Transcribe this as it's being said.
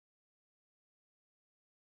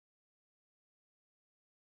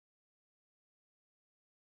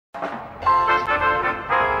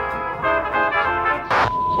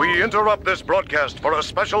We interrupt this broadcast for a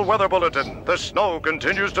special weather bulletin. The snow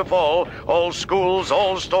continues to fall. All schools,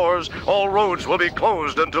 all stores, all roads will be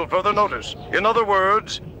closed until further notice. In other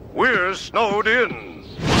words, we're snowed in.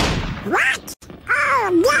 What? Oh,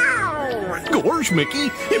 no! Gosh, Mickey,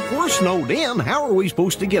 if we're snowed in, how are we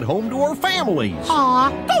supposed to get home to our families?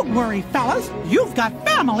 Aw, don't worry, fellas. You've got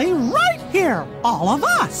family right here. All of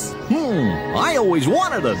us. I always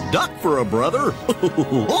wanted a duck for a brother.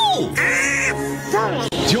 Oh!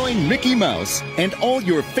 Join Mickey Mouse and all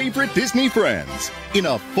your favorite Disney friends in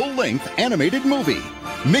a full-length animated movie.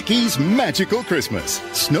 Mickey's Magical Christmas,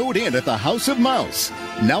 Snowed In at the House of Mouse.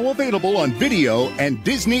 Now available on video and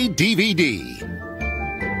Disney DVD.